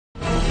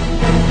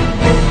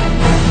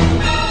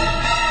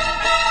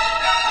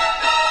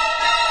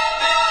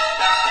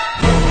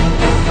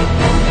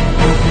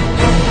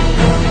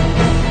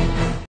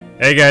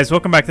Hey guys,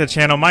 welcome back to the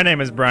channel. My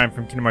name is Brian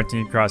from Kingdom Hearts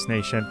Cross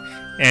Nation,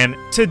 and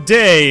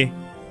today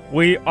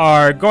we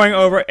are going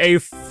over a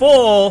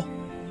full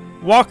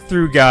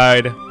walkthrough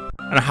guide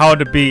on how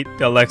to beat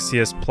the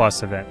Lexaeus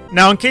Plus event.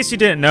 Now, in case you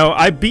didn't know,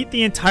 I beat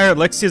the entire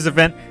Lexaeus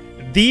event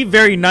the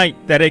very night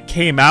that it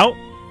came out,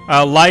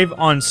 live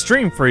on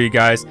stream for you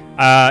guys.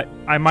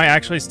 I might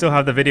actually still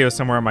have the video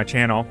somewhere on my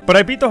channel, but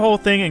I beat the whole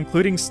thing,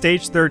 including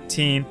Stage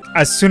 13,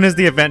 as soon as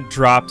the event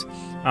dropped.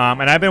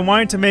 And I've been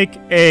wanting to make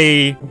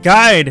a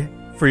guide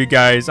for you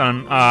guys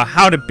on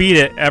how to beat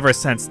it ever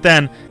since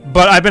then,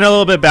 but I've been a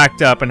little bit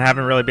backed up and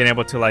haven't really been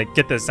able to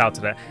get this out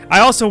today. I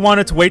also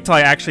wanted to wait till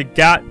I actually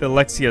got the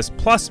Lexaeus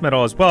Plus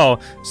medal as well,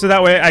 so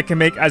that way I can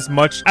make as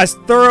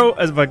thorough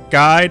of a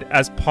guide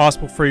as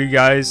possible for you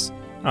guys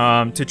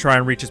to try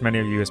and reach as many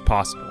of you as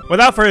possible.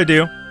 Without further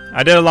ado,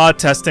 I did a lot of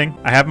testing.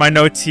 I have my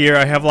notes here.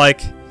 I have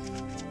like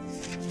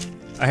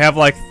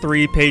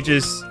 3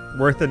 pages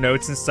worth of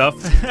notes and stuff.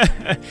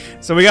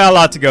 So we got a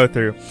lot to go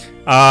through.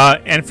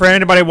 And for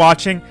anybody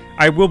watching,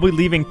 I will be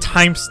leaving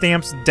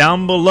timestamps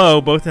down below,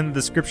 both in the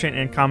description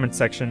and comment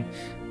section,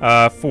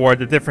 for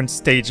the different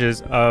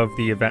stages of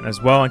the event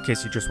as well, in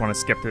case you just want to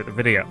skip through the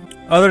video.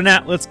 Other than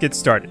that, let's get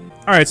started.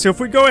 Alright, so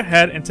if we go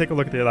ahead and take a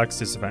look at the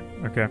Lexaeus event,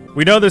 okay?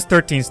 We know there's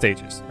 13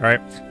 stages,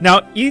 alright?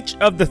 Now, each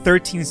of the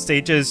 13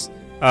 stages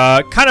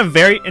kind of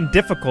vary in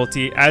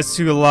difficulty as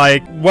to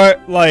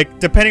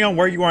depending on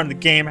where you are in the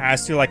game,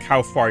 as to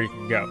how far you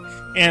can go.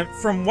 And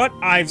from what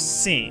I've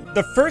seen,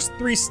 the first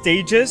 3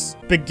 stages,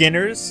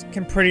 beginners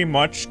can pretty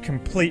much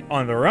complete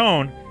on their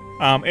own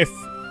if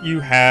you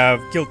have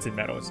gilded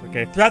medals,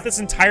 okay? Throughout this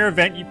entire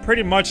event, you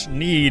pretty much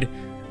need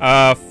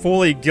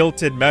fully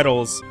gilded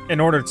medals in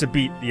order to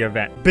beat the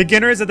event.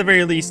 Beginners, at the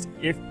very least,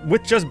 if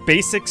with just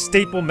basic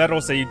staple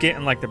medals that you get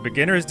in the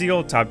beginner's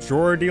deal, top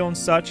drawer deal and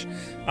such,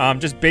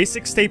 just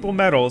basic staple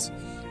medals,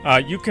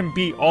 you can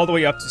beat all the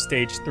way up to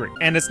stage 3.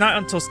 And it's not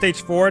until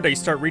stage 4 that you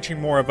start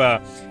reaching more of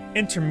a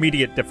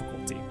intermediate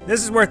difficulty.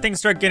 This is where things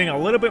start getting a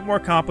little bit more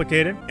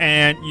complicated,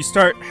 and you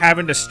start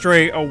having to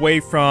stray away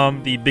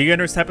from the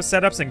beginners type of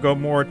setups and go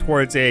more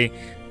towards a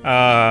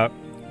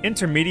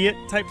intermediate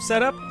type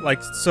setup.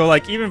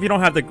 Even if you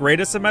don't have the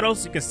greatest of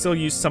medals, you can still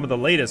use some of the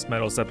latest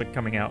medals that have been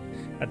coming out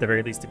at the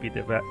very least to beat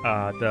the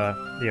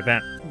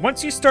event.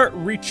 Once you start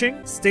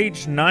reaching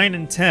stage 9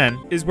 and 10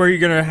 is where you're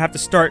gonna have to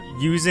start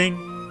using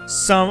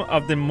some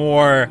of the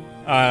more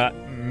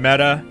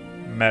meta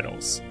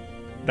medals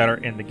that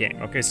are in the game.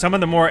 Okay, some of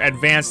the more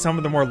advanced, some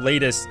of the more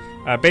latest,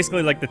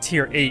 basically the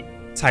tier 8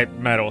 type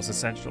medals,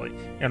 essentially,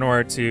 in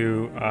order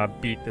to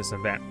beat this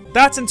event.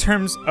 That's in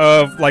terms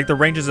of the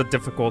ranges of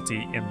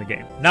difficulty in the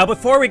game. Now,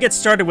 before we get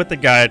started with the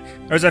guide,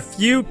 there's a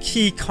few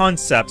key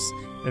concepts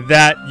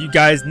that you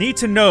guys need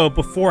to know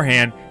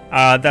beforehand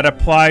that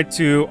apply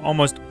to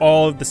almost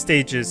all of the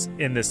stages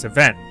in this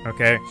event,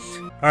 okay?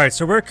 Alright,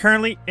 so we're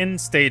currently in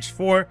stage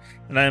 4,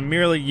 and I'm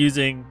merely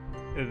using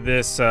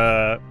this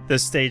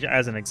stage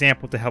as an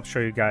example to help show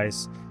you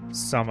guys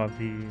some of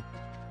the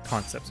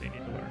concepts that you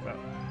need to learn about.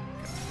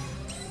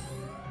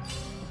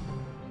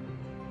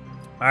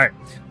 Alright,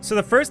 so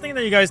the first thing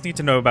that you guys need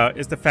to know about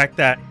is the fact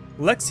that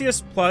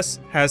Lexaeus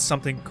Plus has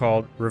something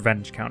called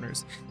revenge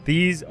counters.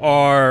 These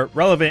are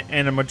relevant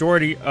in a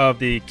majority of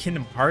the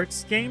Kingdom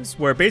Hearts games,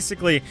 where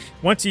basically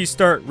once you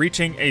start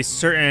reaching a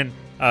certain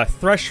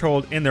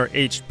threshold in their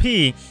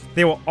HP,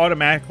 they will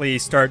automatically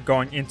start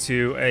going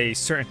into a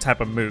certain type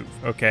of move,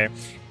 okay?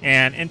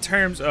 And in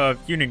terms of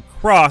Union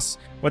Cross,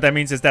 what that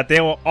means is that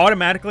they will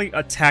automatically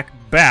attack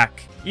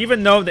back,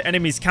 even though the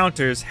enemy's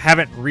counters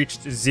haven't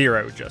reached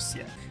 0 just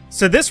yet.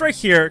 So this right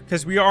here,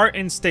 because we are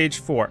in stage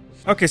 4.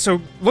 Okay,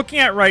 so looking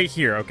at right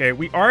here, okay,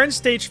 we are in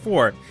stage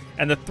 4,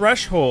 and the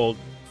threshold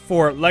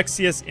for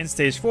Lexaeus in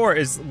stage 4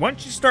 is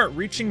once you start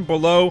reaching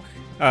below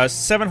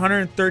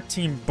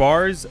 713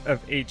 bars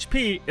of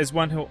HP is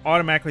when he'll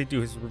automatically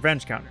do his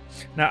revenge counter.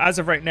 Now, as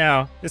of right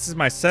now, this is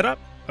my setup,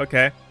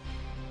 okay,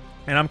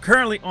 and I'm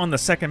currently on the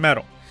 2nd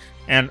medal.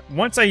 And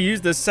once I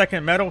use this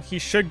 2nd medal, he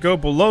should go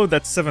below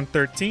that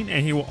 713,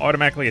 and he will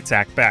automatically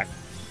attack back.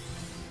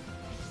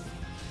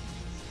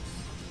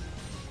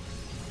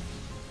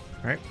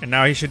 Alright, and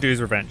now he should do his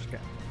revenge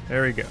again.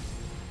 There we go.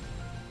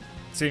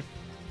 See?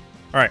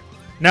 Alright.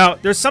 Now,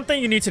 there's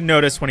something you need to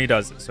notice when he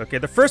does this, okay?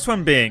 The first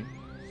one being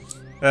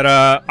that,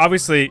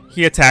 obviously,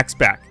 he attacks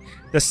back.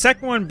 The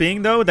second one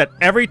being, though, that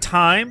every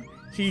time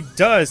he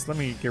does... Let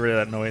me get rid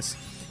of that noise.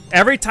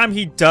 Every time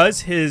he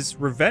does his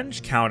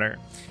revenge counter,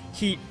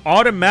 he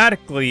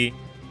automatically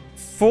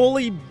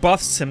fully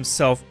buffs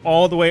himself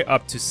all the way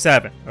up to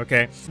 7,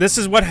 okay? This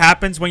is what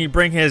happens when you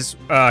bring his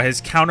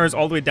counters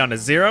all the way down to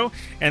 0,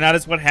 and that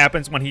is what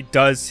happens when he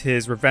does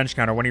his revenge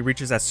counter, when he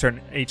reaches that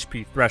certain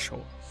HP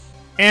threshold.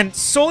 And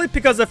solely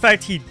because of the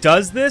fact he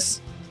does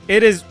this,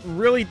 it is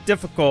really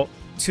difficult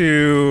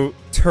to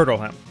turtle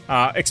him,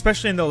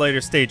 especially in the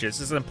later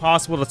stages. It's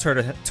impossible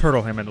to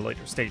turtle him in the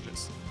later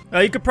stages.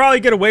 You could probably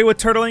get away with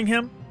turtling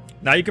him.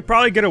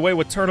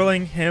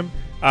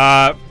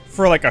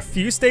 For a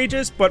few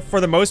stages, but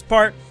for the most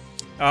part,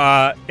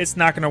 it's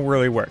not going to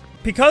really work.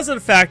 Because of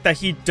the fact that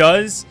he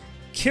does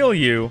kill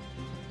you.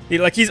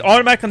 He's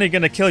automatically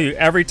going to kill you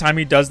every time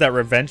he does that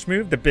revenge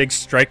move, the big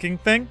striking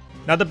thing.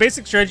 Now, the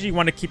basic strategy you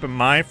want to keep in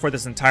mind for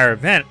this entire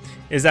event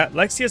is that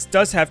Lexaeus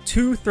does have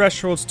 2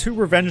 thresholds, 2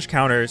 revenge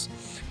counters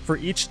for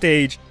each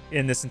stage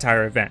in this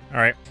entire event,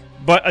 alright?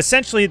 But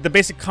essentially, the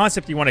basic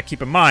concept you want to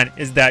keep in mind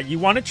is that you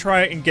want to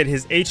try and get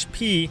his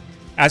HP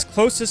as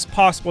close as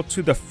possible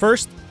to the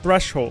first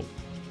threshold,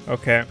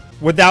 okay?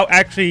 Without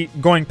actually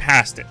going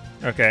past it,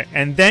 okay?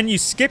 And then you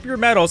skip your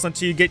medals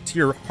until you get to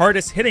your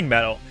hardest hitting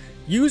medal.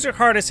 Use your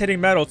hardest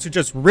hitting medal to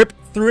just rip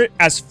through it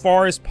as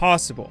far as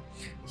possible.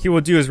 He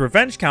will do his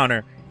revenge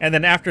counter, and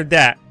then after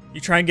that,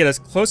 you try and get as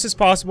close as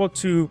possible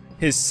to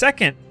his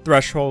second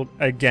threshold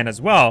again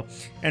as well.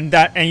 And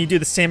you do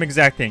the same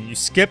exact thing. You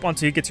skip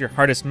until you get to your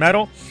hardest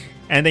medal,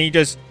 and then you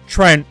just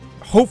try and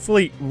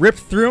hopefully rip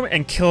through him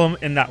and kill him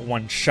in that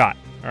one shot.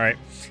 Alright.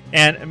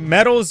 And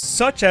medals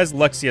such as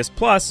Lexaeus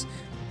Plus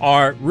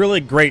are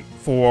really great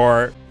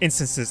for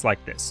instances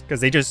like this,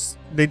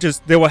 because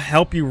they will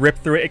help you rip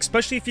through it,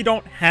 especially if you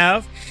don't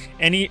have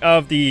any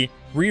of the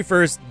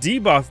reverse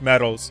debuff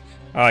medals.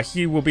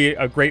 He will be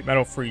a great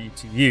medal for you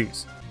to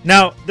use.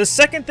 Now, the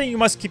second thing you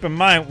must keep in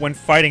mind when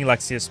fighting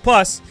Lexaeus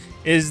Plus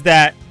is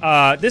that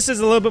this is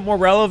a little bit more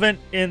relevant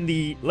in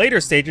the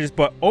later stages,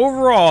 but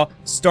overall,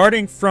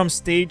 starting from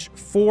stage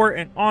 4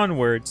 and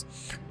onwards,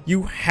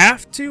 you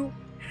have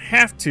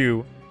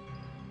to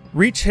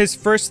reach his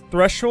first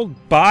threshold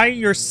by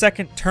your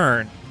second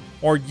turn,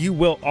 or you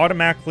will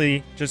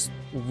automatically just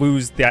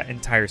lose that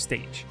entire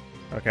stage.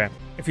 Okay?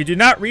 If you do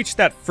not reach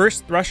that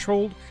first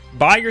threshold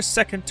by your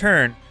second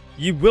turn,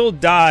 you will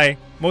die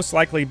most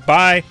likely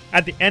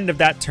at the end of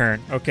that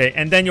turn, okay?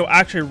 And then you'll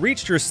actually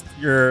reach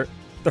the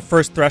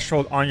first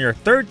threshold on your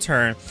third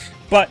turn,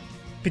 but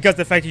because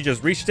the fact you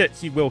just reached it,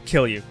 he will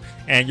kill you,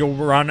 and you'll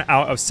run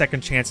out of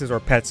second chances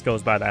or pet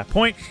skills by that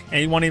point,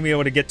 and you won't even be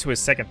able to get to his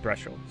second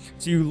threshold.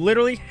 So you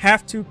literally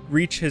have to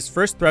reach his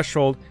first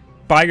threshold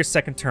by your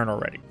second turn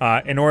already,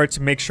 in order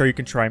to make sure you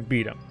can try and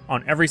beat him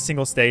on every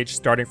single stage,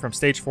 starting from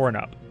stage 4 and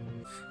up.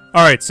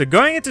 Alright, so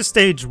going into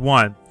stage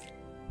 1,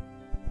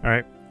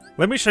 alright,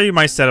 let me show you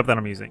my setup that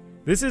I'm using.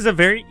 This is a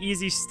very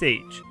easy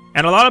stage,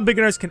 and a lot of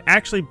beginners can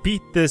actually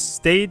beat this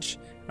stage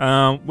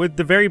with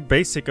the very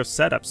basic of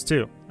setups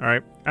too.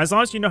 Alright, as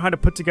long as you know how to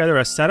put together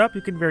a setup,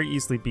 you can very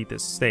easily beat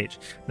this stage.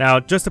 Now,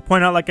 just to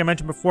point out, like I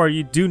mentioned before,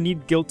 you do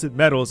need gilded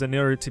medals in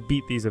order to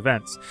beat these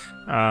events.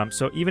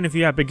 So even if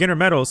you have beginner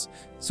medals,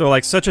 so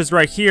like such as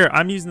right here,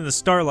 I'm using the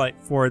Starlight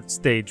for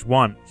stage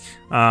 1.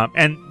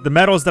 And the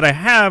medals that I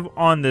have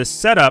on this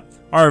setup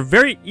are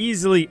very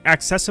easily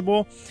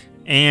accessible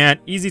and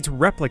easy to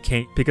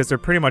replicate because they're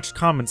pretty much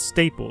common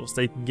staples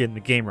that you can get in the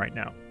game right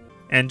now.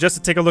 And just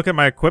to take a look at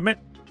my equipment,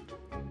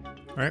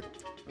 alright,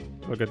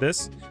 look at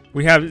this.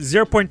 We have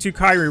 0.2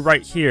 Kyrie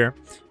right here.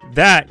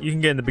 That you can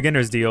get in the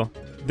beginner's deal.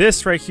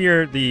 This right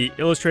here, the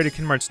Illustrated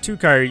Kingdom Hearts 2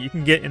 Kyrie, you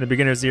can get in the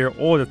beginner's deal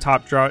or the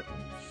top drawer.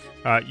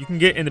 You can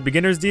get in the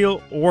beginner's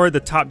deal or the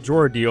top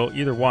drawer deal,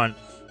 either one.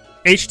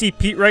 HD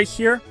Pete right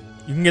here,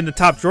 you can get in the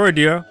top drawer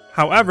deal.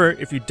 However,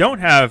 if you don't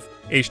have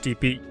HD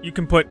Pete, you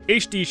can put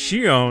HD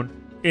Shion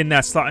in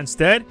that slot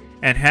instead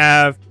and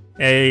have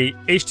a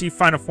HD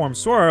Final Form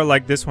Sora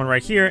like this one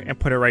right here and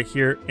put it right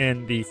here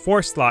in the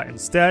 4th slot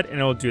instead, and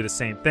it'll do the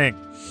same thing.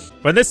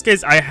 But in this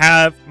case, I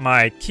have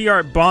my Key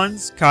Art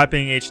Buns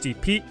copying HD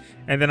Pete,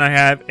 and then I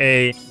have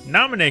a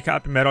Nominate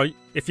copy medal.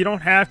 If you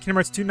don't have Kingdom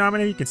Hearts 2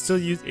 Nominate, you can still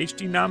use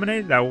HD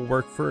Nominate. That will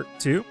work for it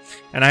too.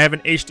 And I have an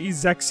HD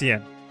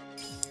Zexion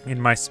in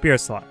my Spirit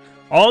slot.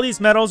 All these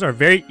medals are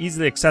very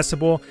easily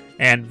accessible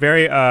and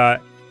very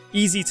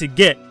easy to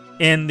get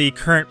in the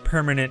current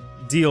permanent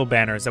deal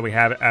banners that we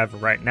have as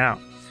of right now.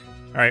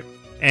 Alright,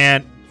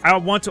 and I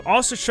want to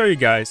also show you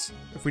guys,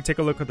 if we take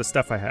a look at the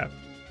stuff I have.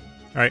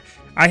 Alright,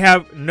 I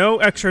have no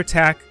extra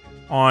attack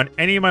on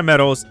any of my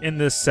medals in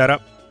this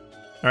setup.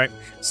 Alright,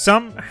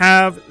 some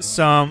have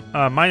some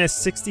minus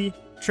 60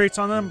 traits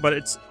on them, but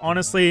it's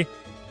honestly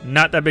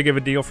not that big of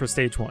a deal for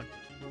stage 1.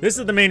 This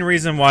is the main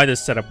reason why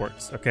this setup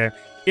works, okay?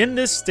 In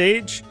this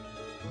stage,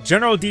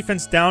 general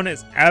defense down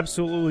is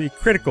absolutely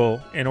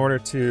critical in order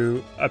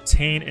to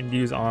obtain and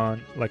use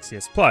on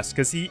Lexaeus Plus,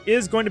 because he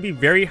is going to be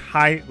very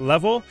high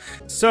level.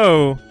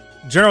 So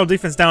general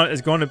defense down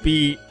is going to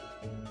be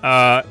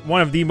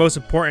one of the most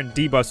important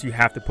debuffs you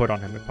have to put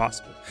on him if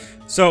possible.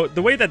 So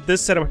the way that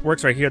this setup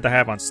works right here that I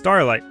have on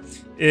Starlight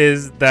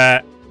is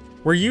that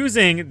we're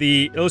using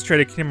the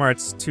Illustrated Kingdom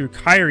Hearts 2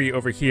 Kyrie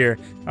over here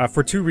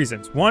for 2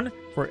 reasons. One,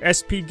 for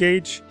SP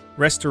gauge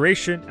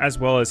restoration as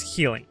well as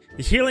healing.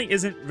 The healing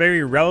isn't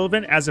very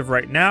relevant as of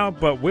right now,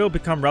 but will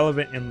become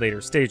relevant in later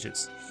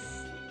stages.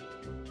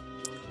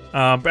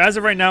 But as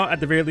of right now, at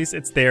the very least,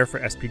 it's there for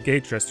SP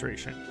gauge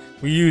restoration.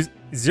 We use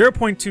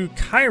 0.2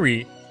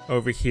 Kyrie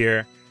over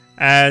here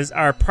as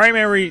our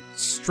primary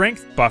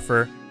strength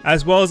buffer,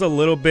 as well as a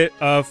little bit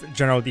of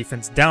general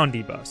defense down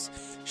debuffs.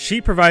 She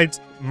provides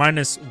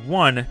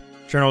 -1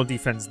 general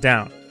defense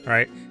down,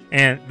 alright?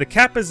 And the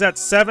cap is at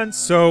 7,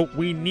 so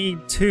we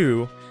need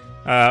 2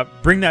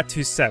 bring that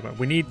to 7.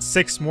 We need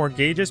 6 more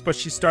gauges, but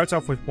she starts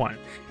off with 1.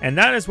 And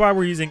that is why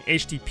we're using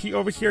HDP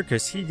over here,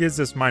 because he gives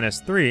us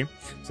 -3.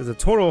 So it's a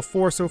total of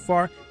 4 so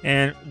far.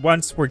 And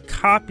once we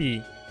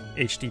copy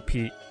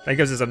HDP, that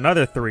gives us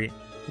another 3,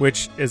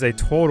 which is a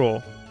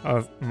total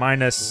of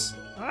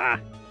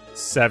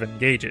 -7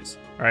 gauges.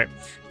 All right.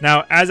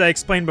 Now, as I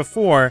explained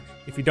before,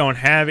 if you don't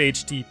have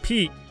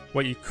HDP,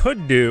 what you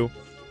could do,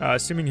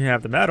 assuming you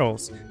have the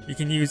metals, you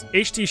can use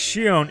HD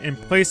Shion in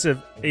place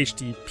of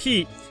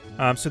HDP,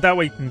 so that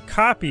way you can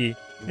copy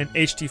an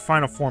HD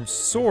Final Form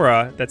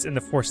Sora that's in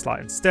the 4 slot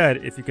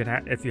instead. If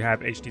you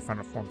have HD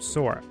Final Form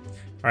Sora,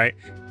 all right,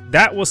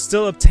 that will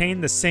still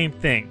obtain the same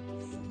thing.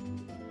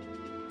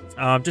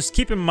 Just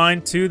keep in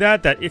mind too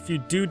that if you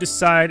do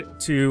decide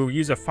to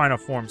use a Final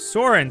Form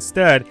Sora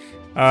instead,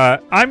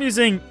 I'm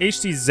using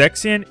HD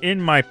Zexion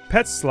in my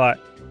pet slot,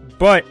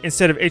 but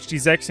instead of HD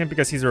Zexion,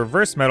 because he's a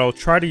reverse metal,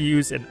 try to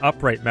use an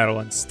upright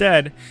metal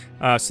instead,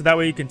 so that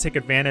way you can take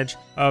advantage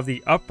of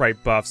the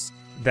upright buffs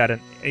that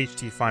an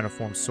HD Final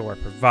Form Sora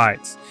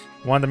provides.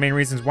 One of the main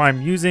reasons why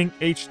I'm using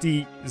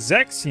HD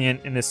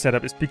Zexion in this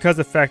setup is because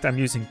of the fact I'm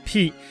using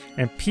Pete,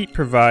 and Pete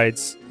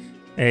provides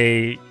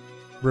a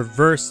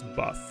reverse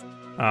buff,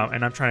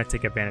 and I'm trying to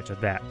take advantage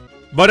of that.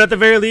 But at the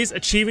very least,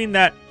 achieving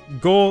that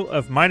goal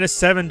of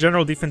 -7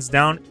 general defense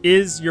down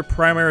is your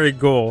primary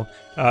goal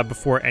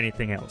before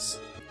anything else.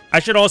 I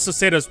should also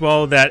say as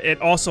well that it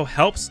also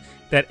helps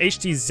that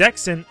HD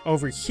Zexion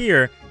over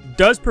here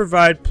does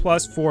provide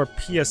 +4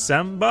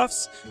 PSM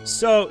buffs.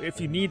 So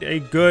if you need a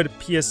good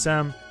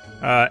PSM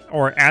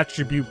or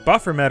attribute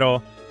buffer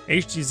metal,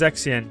 HD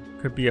Zexion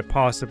could be a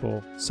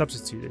possible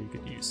substitute that you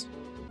could use.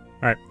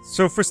 Alright,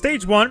 so for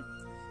stage 1,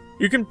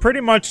 you can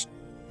pretty much,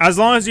 as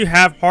long as you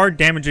have hard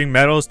damaging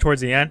metals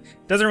towards the end,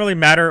 it doesn't really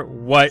matter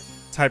what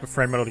type of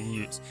friend metal to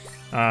use.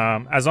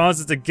 As long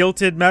as it's a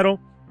gilted metal.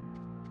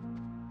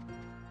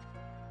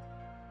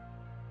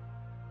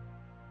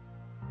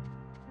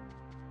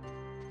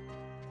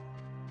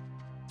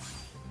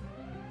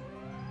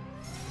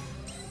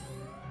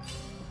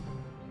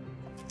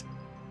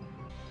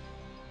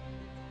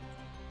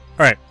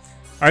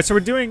 Alright, so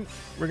we're gonna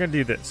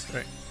do this.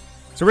 Right.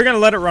 So we're gonna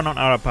let it run on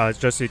autopilot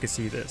just so you can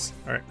see this.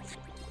 Alright.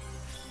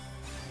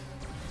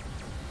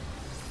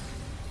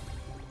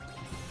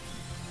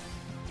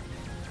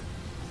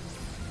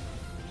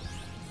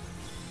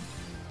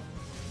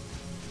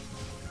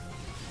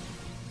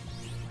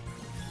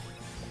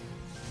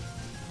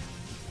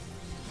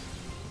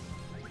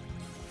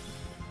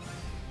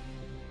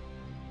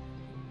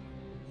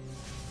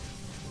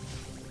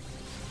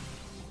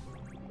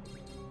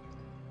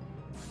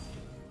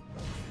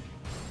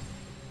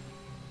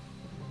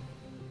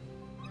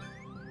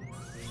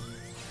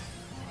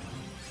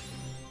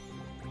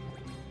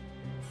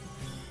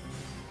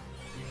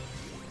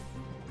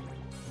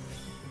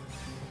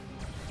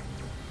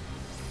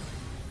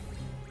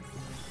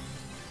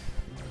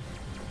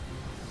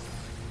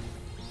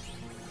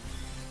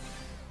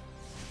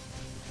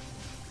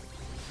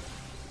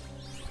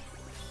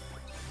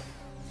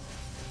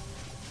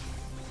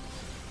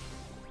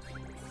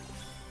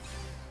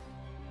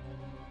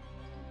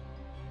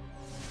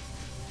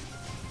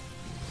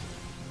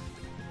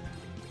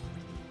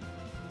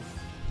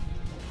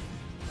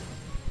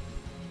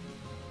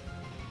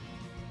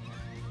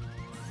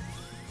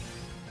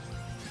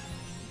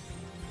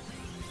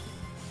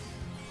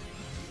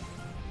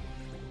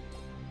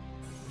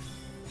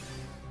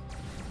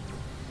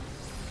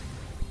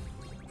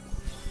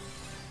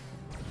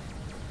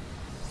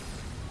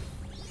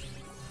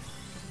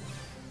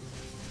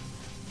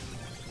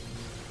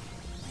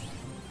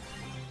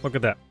 Look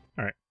at that.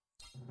 Alright.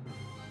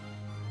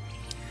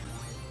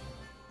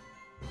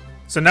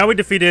 So now we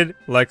defeated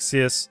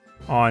Lexaeus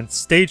on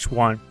stage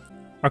 1.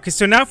 Okay,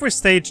 so now for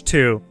stage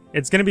 2,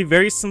 it's going to be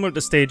very similar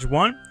to stage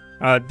 1.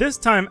 This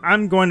time,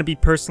 I'm going to be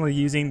personally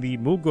using the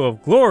Mughal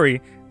of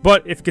Glory,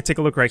 but if you could take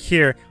a look right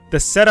here, the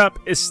setup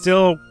is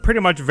still pretty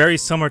much very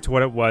similar to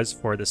what it was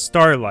for the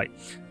Starlight.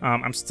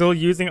 I'm still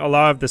using a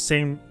lot of the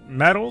same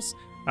metals,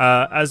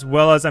 as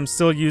well as I'm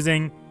still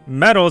using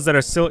metals that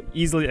are still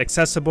easily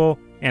accessible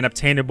and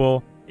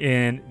obtainable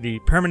in the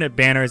permanent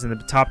banners in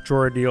the top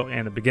drawer deal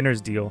and the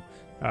beginner's deal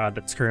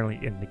that's currently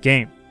in the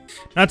game.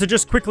 Now to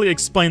just quickly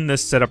explain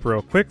this setup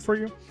real quick for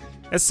you,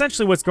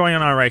 essentially what's going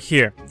on right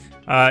here.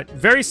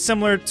 Very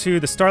similar to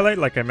the Starlight,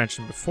 like I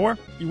mentioned before,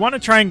 you want to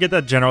try and get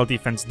that general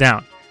defense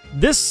down.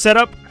 This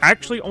setup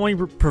actually only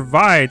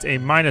provides a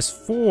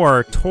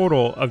 -4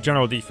 total of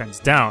general defense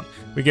down.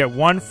 We get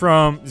 1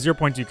 from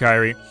 0.2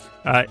 Kairi.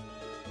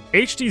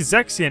 HD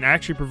Zexion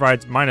actually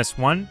provides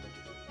 -1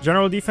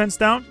 general defense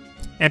down,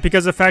 and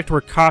because of the fact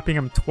we're copying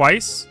him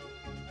twice,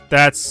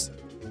 that's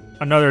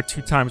another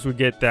 2 times we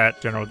get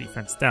that general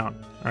defense down.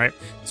 Alright,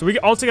 so we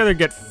altogether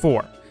get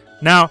 4.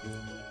 Now,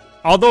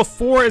 although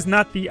 4 is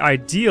not the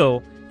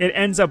ideal, it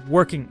ends up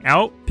working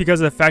out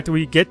because of the fact that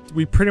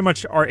we pretty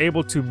much are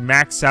able to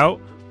max out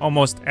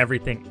almost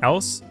everything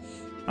else.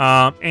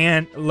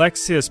 And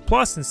Lexaeus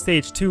Plus in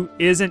stage 2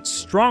 isn't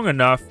strong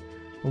enough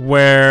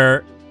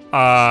where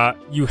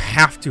you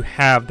have to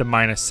have the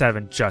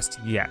 -7 just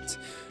yet.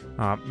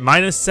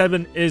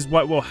 -7 is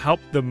what will help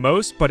the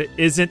most, but it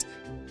isn't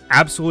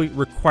absolutely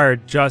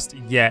required just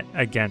yet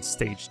against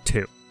stage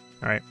 2.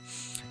 All right.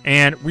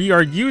 And we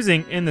are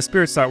using, in the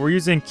spirit slot, we're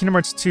using Kingdom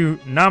Hearts 2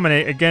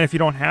 Nominate. Again, if you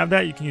don't have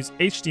that, you can use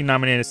HD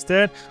Nominate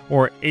instead,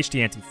 or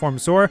HD Anti-Form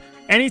Zora.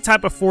 Any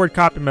type of forward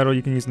copy medal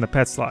you can use in the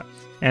pet slot.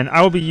 And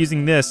I will be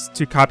using this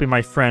to copy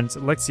my friend's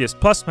Lexaeus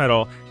Plus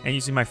medal, and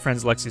using my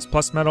friend's Lexaeus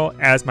Plus medal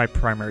as my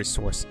primary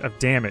source of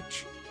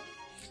damage.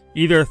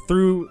 Either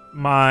through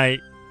my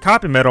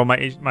copy medal, my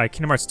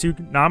Kingdom Hearts 2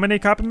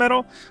 Nominate copy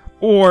medal,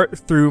 or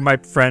through my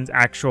friend's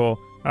actual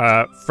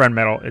friend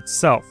medal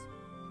itself.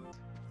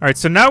 Alright,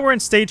 so now we're in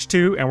stage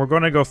 2, and we're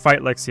going to go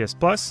fight Lexaeus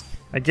Plus.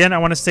 Again, I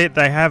want to state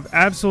that I have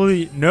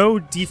absolutely no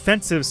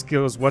defensive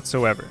skills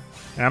whatsoever.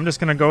 And I'm just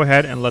going to go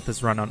ahead and let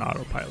this run on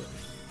autopilot.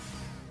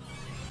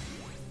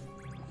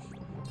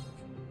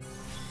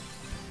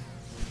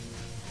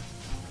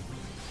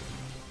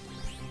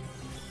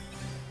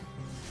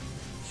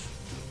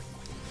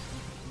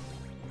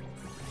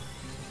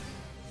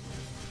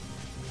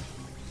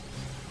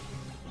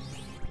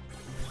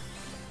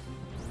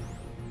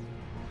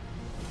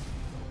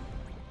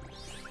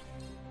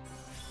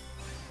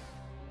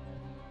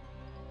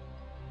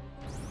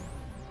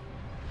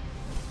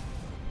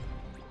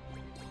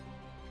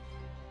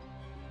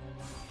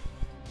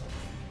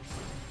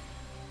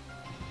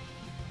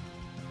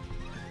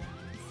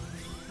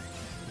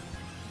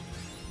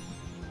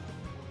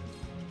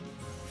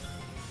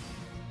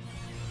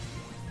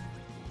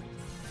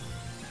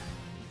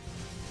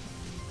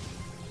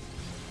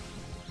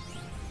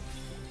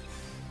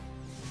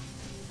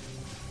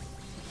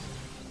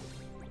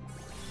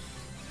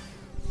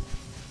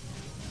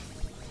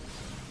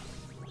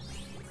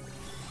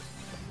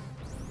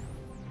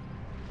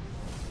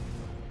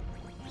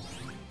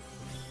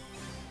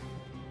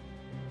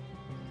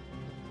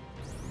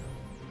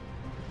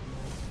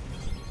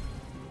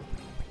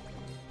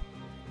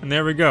 And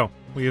there we go.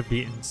 We have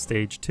beaten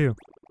stage 2.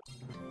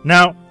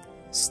 Now,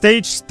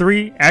 stage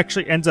 3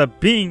 actually ends up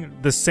being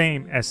the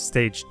same as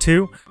stage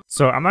 2.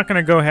 So I'm not going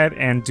to go ahead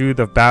and do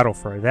the battle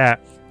for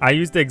that. I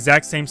used the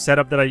exact same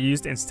setup that I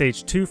used in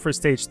stage 2 for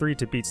stage 3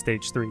 to beat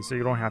stage 3. So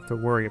you don't have to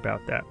worry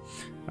about that.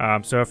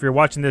 So if you're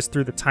watching this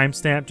through the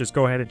timestamp, just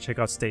go ahead and check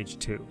out stage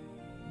 2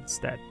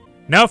 instead.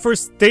 Now for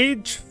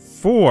stage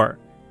 4.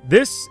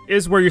 This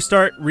is where you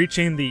start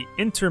reaching the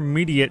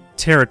intermediate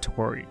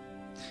territory.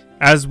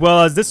 As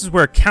well as this is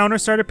where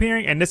counters start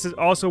appearing, and this is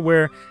also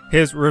where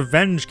his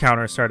revenge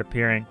counters start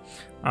appearing.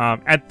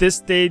 At this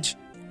stage,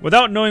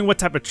 without knowing what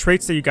type of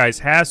traits that you guys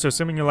have, so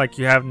assuming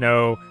you have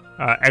no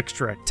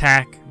extra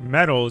attack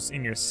medals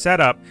in your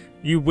setup,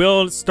 you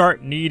will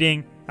start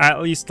needing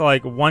at least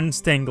like one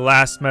stained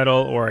glass medal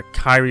or a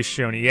Kairi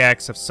Shoni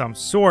X of some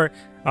sort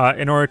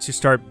in order to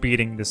start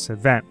beating this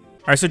event.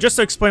 Alright, so just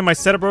to explain my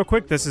setup real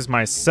quick, this is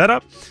my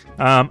setup.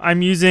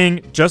 I'm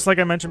using, just like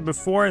I mentioned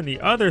before in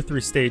the other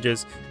 3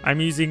 stages, I'm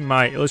using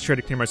my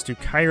Illustrated Kingdom Hearts 2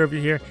 Kairi over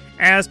here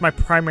as my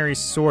primary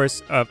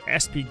source of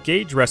SP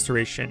gauge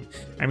restoration.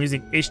 I'm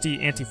using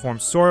HD Anti-Form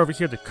Zora over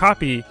here to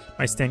copy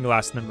my stained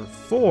glass number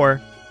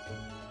 4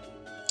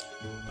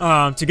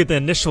 to get the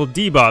initial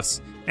debuffs.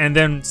 And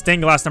then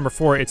stained glass number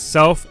 4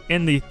 itself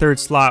in the 3rd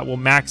slot will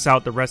max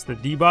out the rest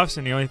of the debuffs,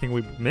 and the only thing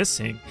we'd be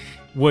missing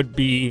would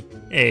be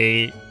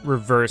a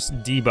reverse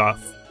debuff,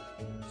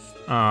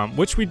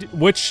 which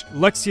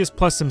Lexaeus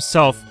Plus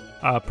himself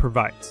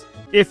provides,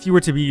 if you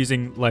were to be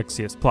using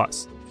Lexaeus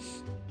Plus.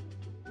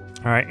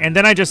 Alright, and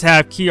then I just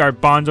have Key Art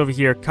Bonds over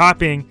here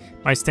copying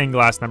my stained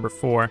glass number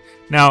 4.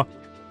 Now,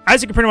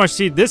 as you can pretty much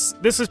see, this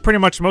is pretty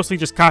much mostly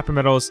just copy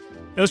medals,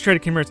 Illustrated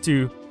Kingdom Hearts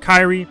 2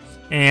 Kairi,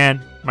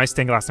 and my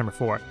stained glass number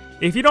 4.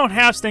 If you don't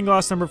have stained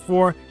glass number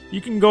 4,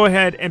 you can go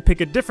ahead and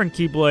pick a different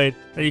Keyblade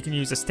that you can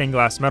use a stained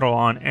glass medal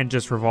on and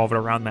just revolve it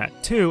around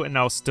that too, and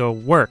that'll still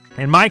work.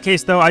 In my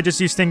case though, I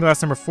just used stained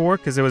glass number 4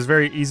 because it was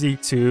very easy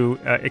to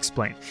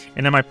explain.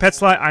 And in my pet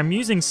slot, I'm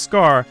using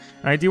Scar,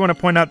 and I do want to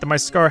point out that my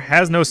Scar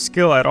has no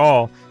skill at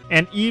all,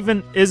 and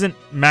even isn't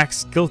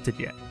max guilted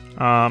yet.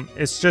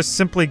 It's just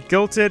simply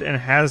guilted and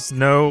has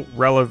no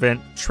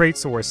relevant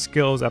traits or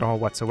skills at all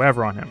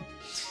whatsoever on him.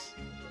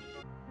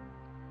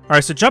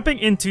 Alright, so jumping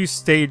into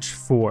stage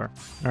 4.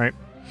 Alright.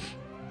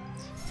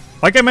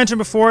 Like I mentioned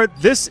before,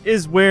 this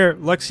is where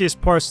Lexaeus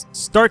Plus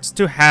starts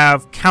to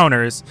have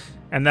counters,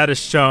 and that is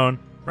shown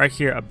right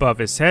here above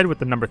his head with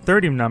the number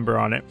 30 number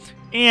on it.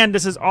 And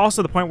this is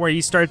also the point where he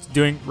starts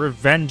doing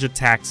revenge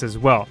attacks as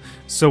well.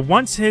 So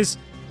once his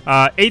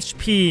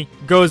HP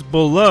goes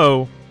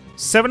below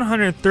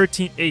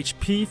 713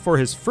 HP for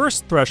his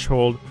first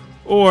threshold,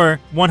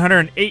 or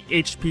 108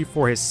 HP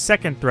for his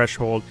second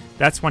threshold,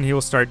 that's when he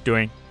will start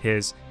doing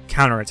his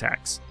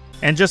counterattacks.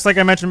 And just like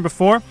I mentioned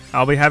before,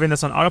 I'll be having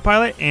this on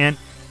autopilot, and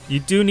you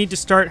do need to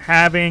start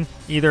having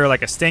either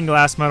like a stained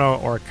glass medal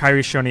or a Kairi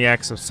Shoni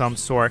X of some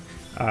sort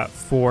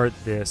for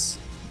this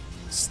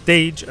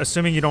stage,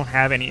 assuming you don't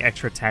have any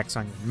extra attacks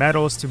on your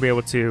medals to be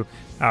able to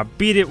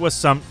beat it with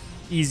some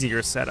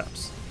easier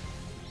setups.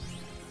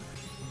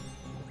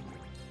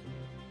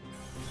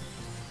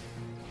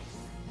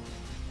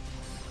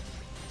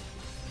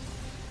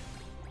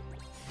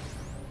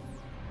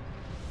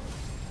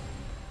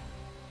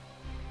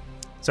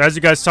 So as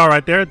you guys saw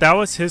right there, that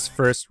was his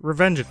first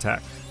revenge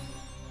attack.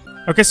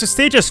 Okay, so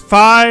stages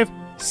 5,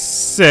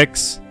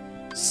 6,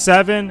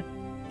 7,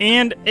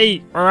 and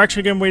 8 are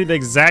actually going to be the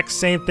exact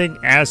same thing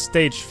as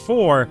stage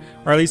 4,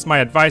 or at least my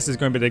advice is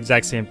going to be the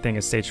exact same thing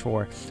as stage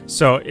 4.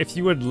 So if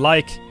you would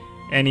like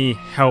any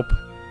help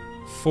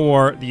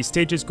for these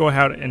stages, go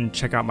ahead and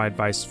check out my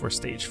advice for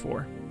stage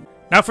 4.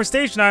 Now for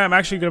stage 9, I'm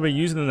actually going to be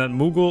using the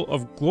Moogle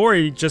of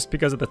Glory just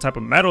because of the type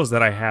of medals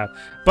that I have.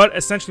 But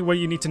essentially what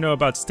you need to know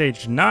about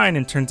stage 9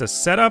 in terms of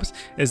setups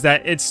is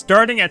that it's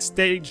starting at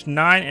stage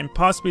 9 and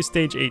possibly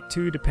stage 8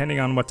 too, depending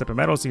on what type of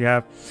medals you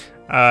have,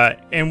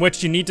 in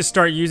which you need to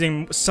start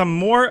using some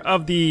more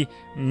of the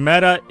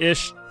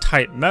meta-ish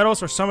type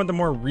medals or some of the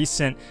more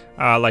recent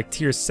like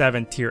tier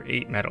 7, tier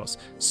 8 medals.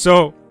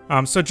 So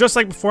just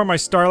like before my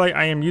Starlight,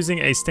 I am using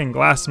a stained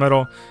glass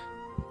medal.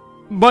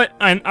 But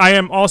I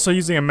am also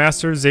using a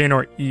Master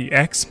Xehanort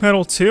EX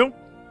medal too.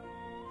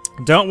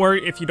 Don't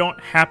worry if you don't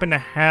happen to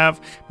have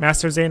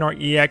Master Xehanort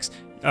EX.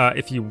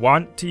 If you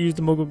want to use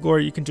the Moogle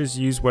Glory, you can just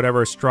use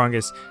whatever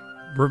strongest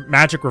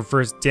magic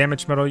reverse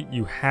damage medal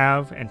you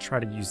have and try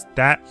to use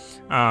that.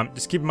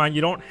 Just keep in mind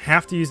you don't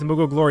have to use the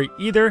Moogle Glory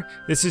either.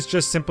 This is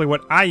just simply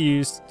what I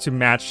used to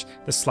match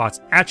the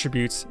slot's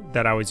attributes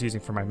that I was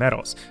using for my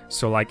medals.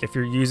 So like if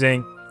you're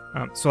using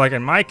so like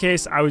in my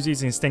case, I was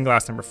using stained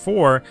glass number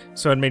 4,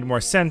 so it made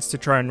more sense to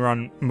try and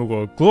run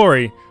Moogle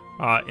Glory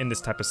in this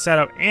type of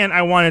setup. And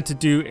I wanted to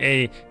do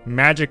a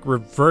magic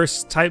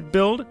reverse type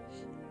build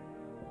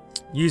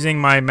using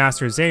my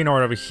Master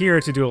Xehanort over here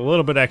to do a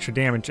little bit extra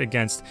damage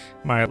against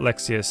my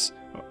Lexaeus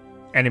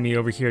enemy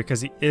over here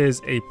because he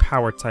is a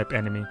power type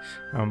enemy.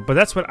 But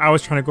that's what I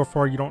was trying to go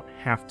for. You don't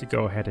have to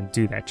go ahead and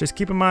do that. Just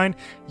keep in mind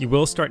you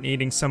will start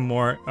needing some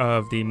more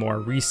of the more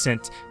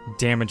recent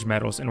damage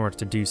medals in order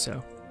to do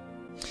so.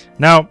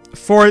 Now,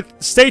 for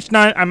stage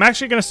 9, I'm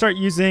actually going to start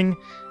using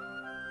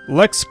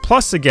Lex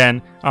Plus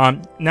again.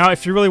 Now,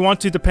 if you really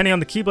want to, depending on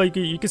the Keyblade,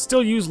 you can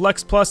still use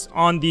Lex Plus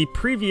on the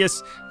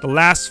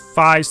last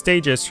 5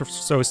 stages,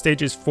 so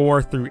stages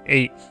 4 through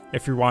 8,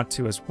 if you want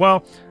to as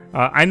well.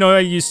 I know I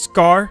use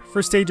Scar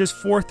for stages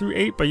 4 through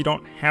 8, but you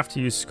don't have to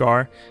use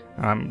Scar.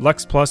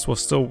 Lex Plus will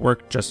still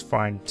work just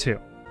fine too.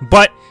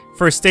 But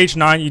for stage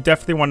 9, you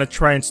definitely want to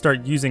try and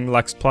start using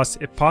Lex Plus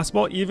if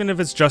possible, even if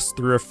it's just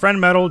through a friend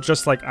medal,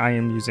 just like I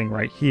am using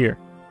right here.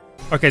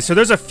 Okay, so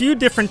there's a few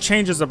different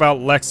changes about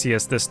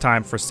Lexaeus this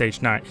time for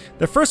stage 9.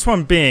 The first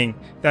one being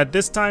that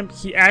this time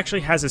he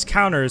actually has his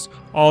counters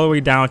all the way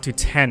down to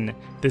 10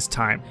 this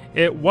time.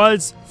 It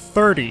was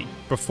 30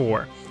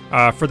 before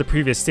for the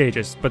previous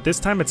stages, but this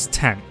time it's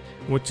 10,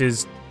 which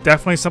is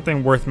definitely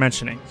something worth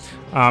mentioning.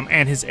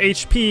 And his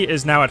HP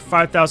is now at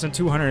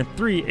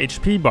 5,203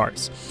 HP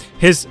bars.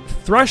 His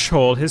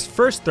threshold, his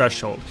first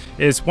threshold,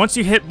 is once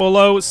you hit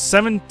below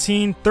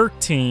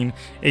 1713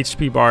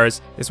 HP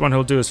bars is when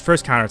he'll do his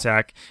first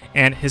counterattack.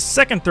 And his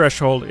second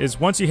threshold is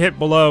once you hit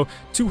below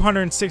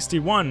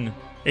 261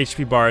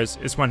 HP bars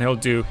is when he'll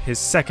do his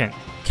second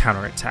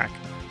counterattack.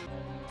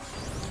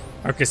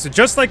 Okay, so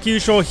just like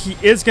usual, he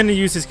is going to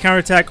use his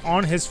counterattack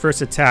on his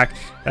first attack.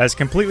 That is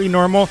completely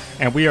normal,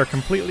 and we are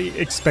completely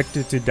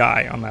expected to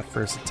die on that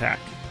first attack.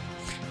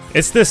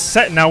 It's this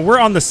set. Now, we're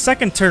on the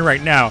second turn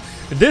right now.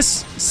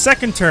 This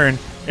second turn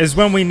is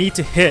when we need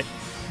to hit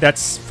that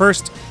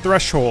first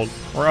threshold,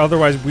 or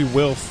otherwise we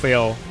will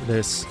fail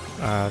this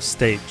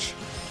stage.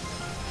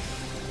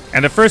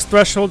 And the first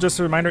threshold, just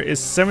a reminder,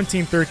 is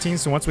 1713,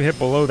 so once we hit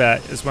below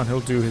that is when he'll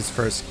do his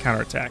first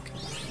counterattack.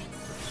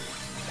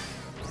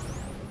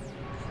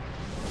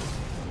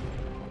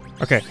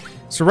 Okay,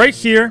 so right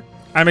here,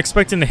 I'm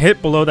expecting to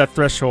hit below that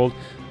threshold,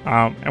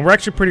 and we're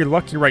actually pretty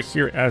lucky right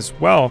here as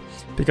well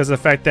because of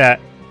the fact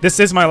that this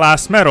is my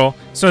last medal,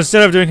 so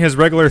instead of doing his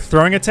regular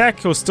throwing attack,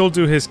 he'll still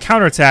do his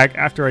counterattack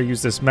after I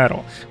use this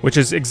medal, which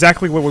is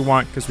exactly what we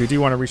want because we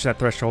do want to reach that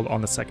threshold on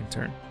the second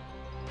turn.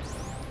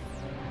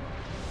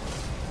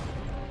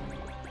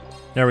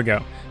 There we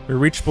go. We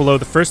reached below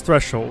the first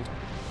threshold.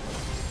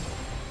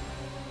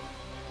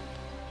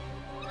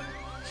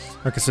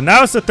 Okay, so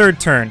now it's the third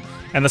turn.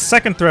 And the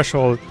second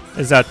threshold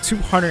is at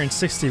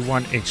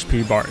 261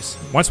 HP bars.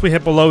 Once we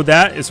hit below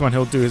that is when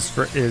he'll do his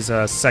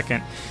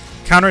second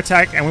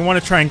counterattack, and we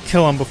want to try and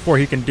kill him before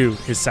he can do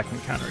his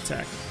second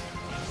counterattack.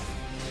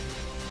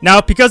 Now,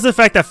 because of the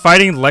fact that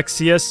fighting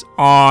Lexaeus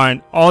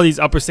on all these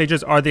upper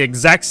stages are the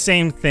exact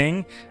same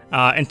thing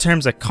in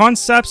terms of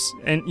concepts,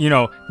 and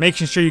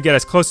making sure you get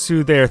as close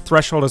to their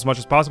threshold as much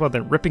as possible,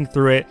 then ripping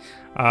through it,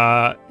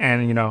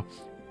 and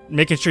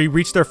making sure you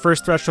reach their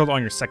first threshold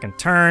on your second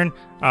turn.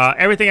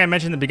 Everything I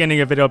mentioned in the beginning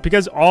of the video,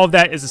 because all of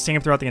that is the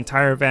same throughout the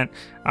entire event.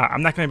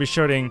 I'm not going to be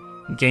showing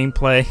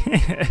gameplay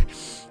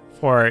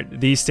for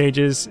these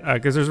stages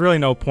because there's really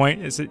no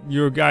point.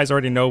 You guys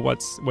already know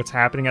what's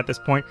happening at this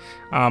point.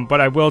 But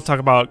I will talk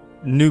about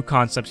new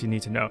concepts you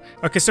need to know.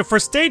 Okay, so for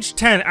stage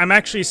 10, I'm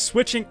actually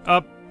switching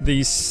up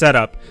the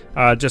setup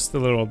just a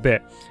little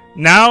bit.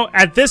 Now,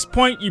 at this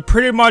point,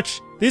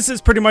 this is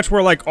pretty much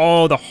where like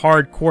all the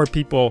hardcore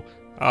people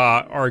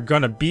are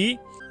gonna be.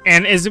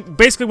 and is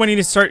basically when you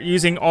need to start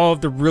using all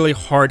of the really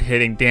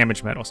hard-hitting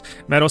damage medals.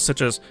 Medals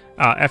such as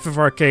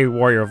FFRK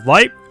Warrior of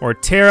Light, or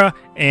Terra,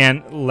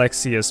 and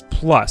Lexaeus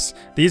Plus.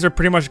 These are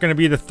pretty much going to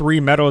be the 3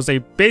 medals they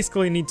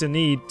basically need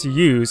to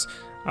use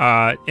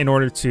in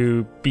order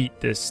to beat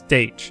this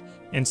stage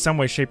in some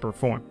way, shape, or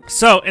form.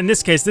 So in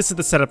this case, this is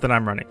the setup that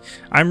I'm running.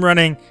 I'm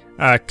running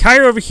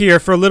Kyrie over here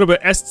for a little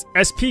bit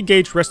SP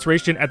gauge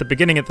restoration at the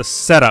beginning of the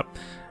setup.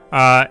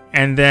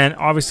 And then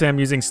obviously I'm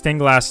using Stained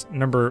Glass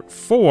number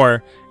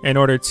 4 in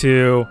order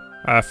to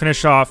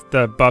finish off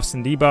the buffs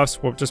and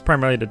debuffs, well, just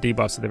primarily the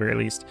debuffs at the very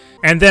least.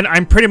 And then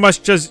I'm pretty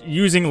much just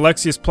using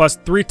Lexaeus Plus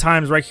 3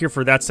 times right here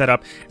for that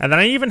setup. And then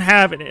I even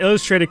have an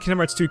illustrated Kingdom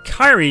Hearts 2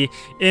 Kyrie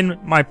in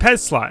my pet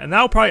slot, and that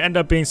will probably end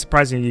up being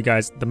surprising to you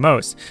guys the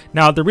most.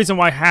 Now, the reason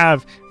why I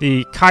have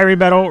the Kyrie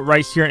medal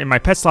right here in my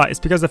pet slot is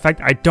because of the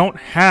fact I don't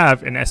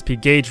have an SP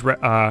gauge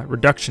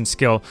reduction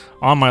skill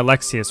on my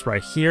Lexaeus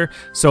right here.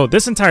 So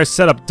this entire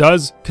setup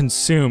does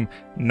consume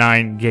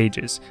 9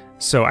 gauges.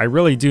 So I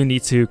really do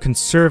need to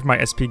conserve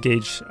my SP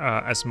gauge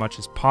as much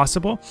as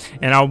possible.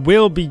 And I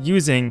will be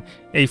using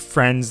a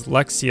friend's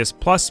Lexaeus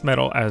Plus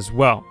medal as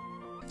well.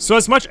 So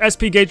as much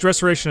SP gauge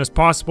restoration as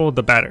possible,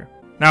 the better.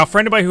 Now, for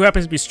anybody who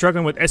happens to be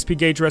struggling with SP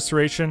gauge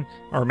restoration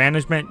or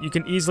management, you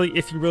can easily,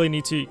 if you really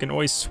need to, you can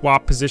always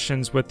swap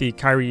positions with the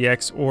Kyrie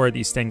EX or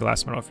the Stained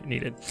Glass medal if you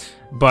needed.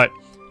 But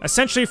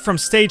essentially from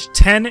stage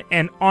 10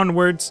 and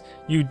onwards,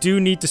 you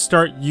do need to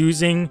start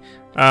using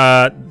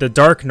the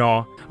Dark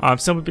Gnaw.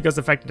 Simply because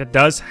of the fact that it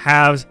does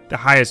have the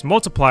highest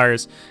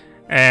multipliers,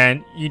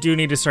 and you do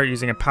need to start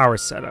using a power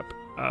setup.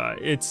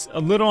 It's a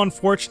little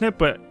unfortunate,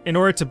 but in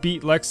order to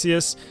beat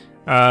Lexaeus,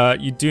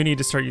 you do need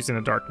to start using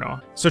the Dark Gnaw.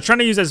 So trying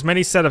to use as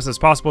many setups as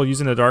possible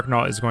using the Dark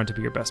Gnaw is going to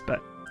be your best bet.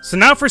 So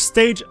now for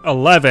stage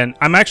 11,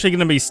 I'm actually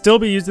going to still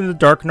be using the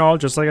Dark Gnaw,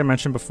 just like I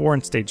mentioned before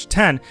in stage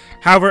 10.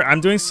 However,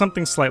 I'm doing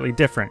something slightly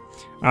different.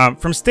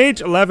 From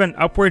stage 11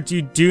 upwards,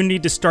 you do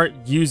need to start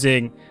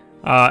using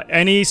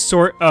any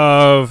sort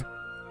of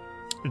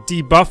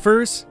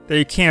debuffers that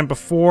you can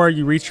before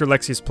you reach your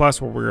Lexaeus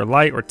Plus or Warrior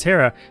Light or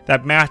Terra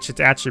that match its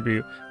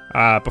attribute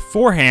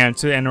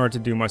beforehand in order to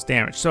do most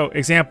damage. So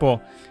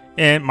example,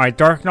 in my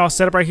Dark Gnaw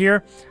setup right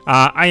here,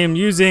 I am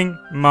using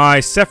my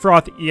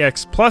Sephiroth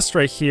EX Plus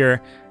right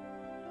here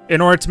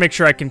in order to make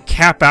sure I can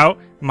cap out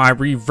my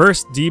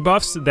reverse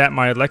debuffs that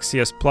my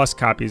Lexaeus Plus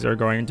copies are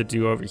going to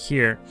do over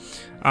here.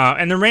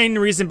 And the main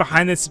reason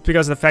behind this is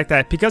because of the fact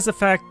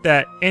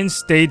that in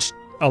stage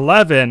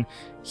 11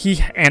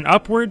 and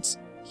upwards,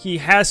 he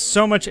has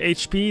so much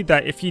HP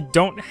that if you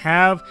don't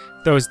have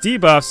those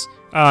debuffs,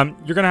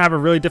 you're going to have a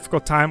really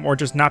difficult time or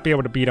just not be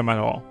able to beat him at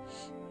all.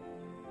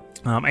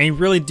 And you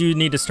really do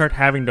need to start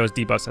having those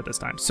debuffs at this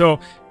time. So,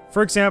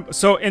 for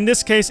example, in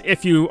this case,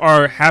 if you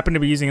happen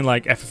to be using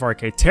like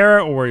FFRK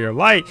Terra or Warrior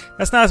Light,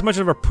 that's not as much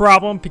of a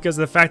problem because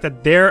of the fact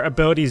that their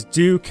abilities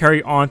do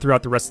carry on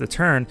throughout the rest of the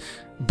turn.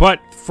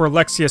 But for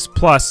Lexaeus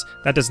Plus,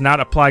 that does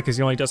not apply because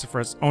he only does it for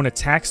his own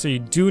attack. So you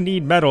do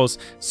need medals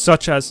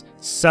such as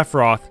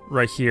Sephiroth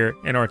right here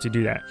in order to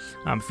do that.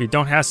 If you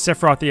don't have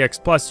Sephiroth EX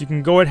Plus, you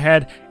can go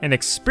ahead and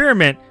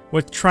experiment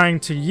with trying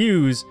to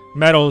use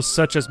medals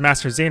such as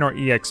Master Xehanort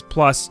EX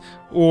Plus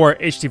or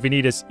HD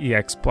Vanitas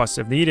EX Plus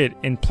if needed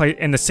in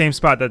the same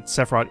spot that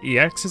Sephiroth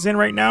EX is in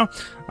right now.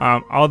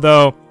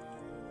 Although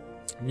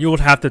you would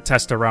have to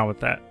test around with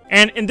that.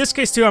 And in this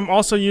case too, I'm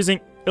also using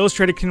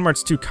Illustrated Kingdom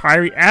Hearts 2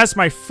 Kyrie as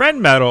my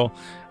friend medal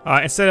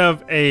instead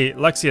of a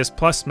Lexaeus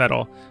Plus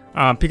medal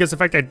because the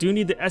fact I do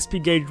need the SP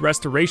gauge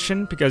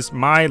restoration because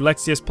my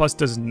Lexaeus Plus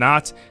does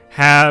not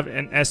have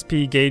an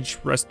SP gauge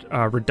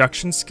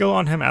reduction skill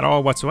on him at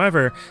all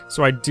whatsoever,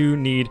 so I do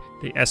need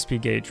the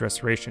SP gauge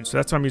restoration. So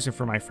that's what I'm using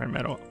for my friend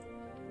medal.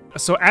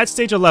 So at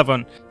stage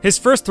 11, his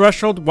first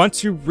threshold,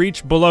 once you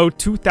reach below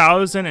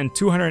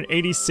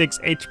 2,286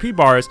 HP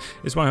bars,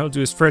 is when he'll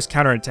do his first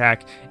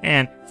counterattack.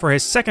 And for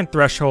his second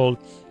threshold,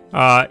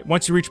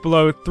 once you reach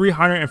below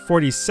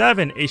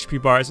 347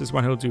 HP bars, is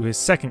when he'll do his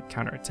second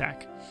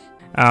counterattack.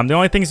 The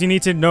only things you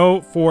need to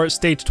know for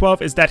stage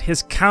 12 is that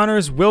his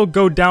counters will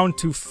go down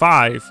to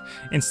 5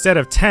 instead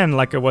of 10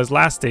 like it was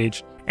last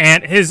stage.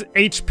 And his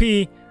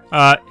HP...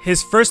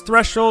 his first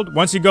threshold,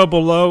 once you go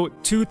below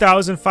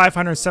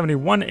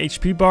 2,571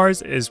 HP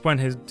bars, is when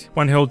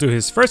he'll do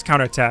his first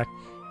counterattack.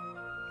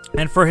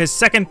 And for his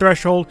second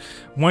threshold,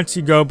 once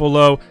you go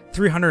below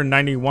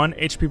 391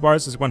 HP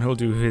bars, is when he'll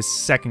do his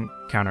second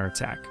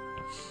counterattack.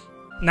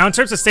 Now, in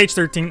terms of stage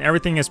 13,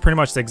 everything is pretty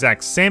much the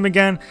exact same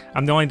again.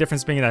 The only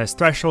difference being that his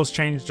thresholds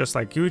change just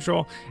like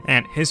usual.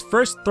 And his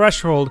first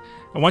threshold,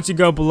 once you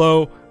go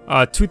below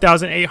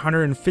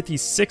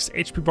 2,856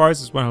 HP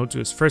bars is when he'll do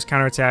his first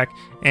counterattack,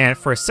 and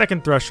for a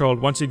second threshold,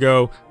 once you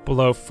go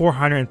below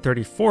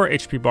 434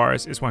 HP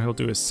bars is when he'll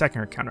do his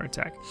second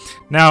counterattack.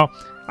 Now,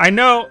 I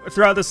know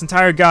throughout this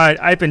entire guide,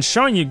 I've been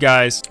showing you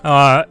guys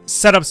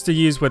setups to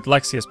use with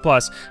Lexaeus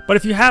Plus, but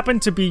if you happen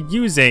to be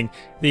using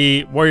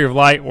the Warrior of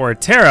Light or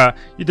Terra,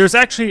 there's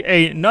actually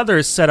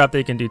another setup that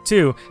you can do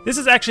too. This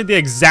is actually the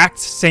exact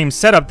same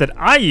setup that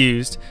I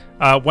used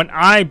when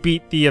I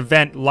beat the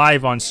event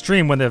live on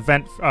stream, when the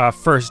event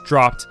first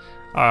dropped,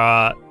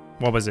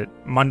 what was it,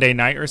 Monday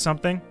night or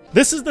something.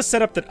 This is the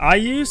setup that I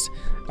used.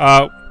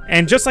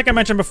 And just like I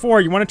mentioned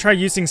before, you want to try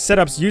using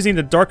setups using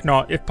the Dark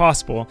Gnaw if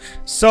possible.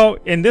 So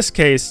in this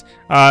case,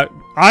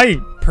 I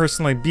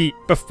personally beat,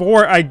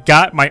 before I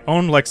got my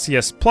own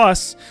Lexaeus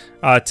Plus,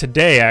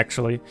 today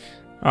actually,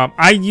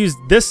 I used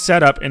this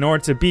setup in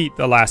order to beat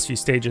the last few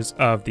stages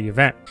of the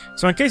event.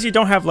 So in case you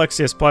don't have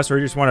Lexaeus Plus or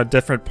you just want a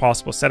different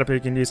possible setup you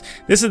can use,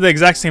 this is the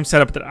exact same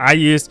setup that I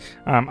used.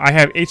 I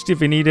have HD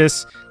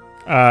Vanitas,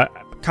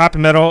 copy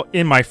metal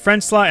in my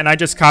friend slot, and I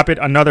just copied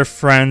another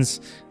friend's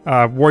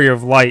Warrior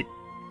of Light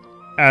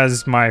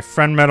as my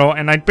friend metal,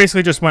 and I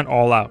basically just went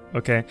all out.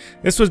 Okay,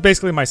 this was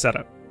basically my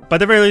setup. But at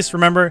the very least,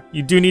 remember,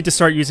 you do need to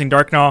start using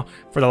Dark Gnaw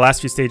for the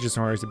last few stages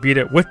in order to beat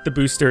it with the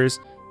boosters.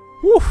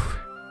 Whew.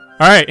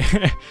 Alright,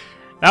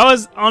 that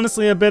was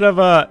honestly a bit of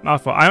a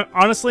mouthful.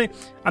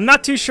 I'm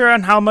not too sure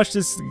on how much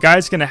this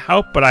guide's going to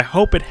help, but I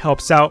hope it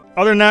helps out.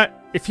 Other than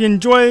that, if you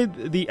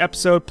enjoyed the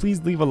episode,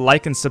 please leave a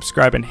like and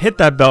subscribe and hit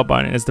that bell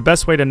button. It's the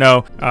best way to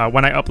know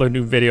when I upload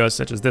new videos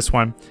such as this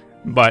one.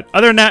 But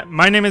other than that,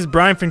 my name is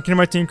Brian from Kingdom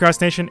Hearts Team Cross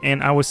Nation,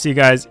 and I will see you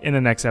guys in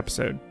the next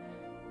episode.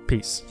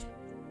 Peace.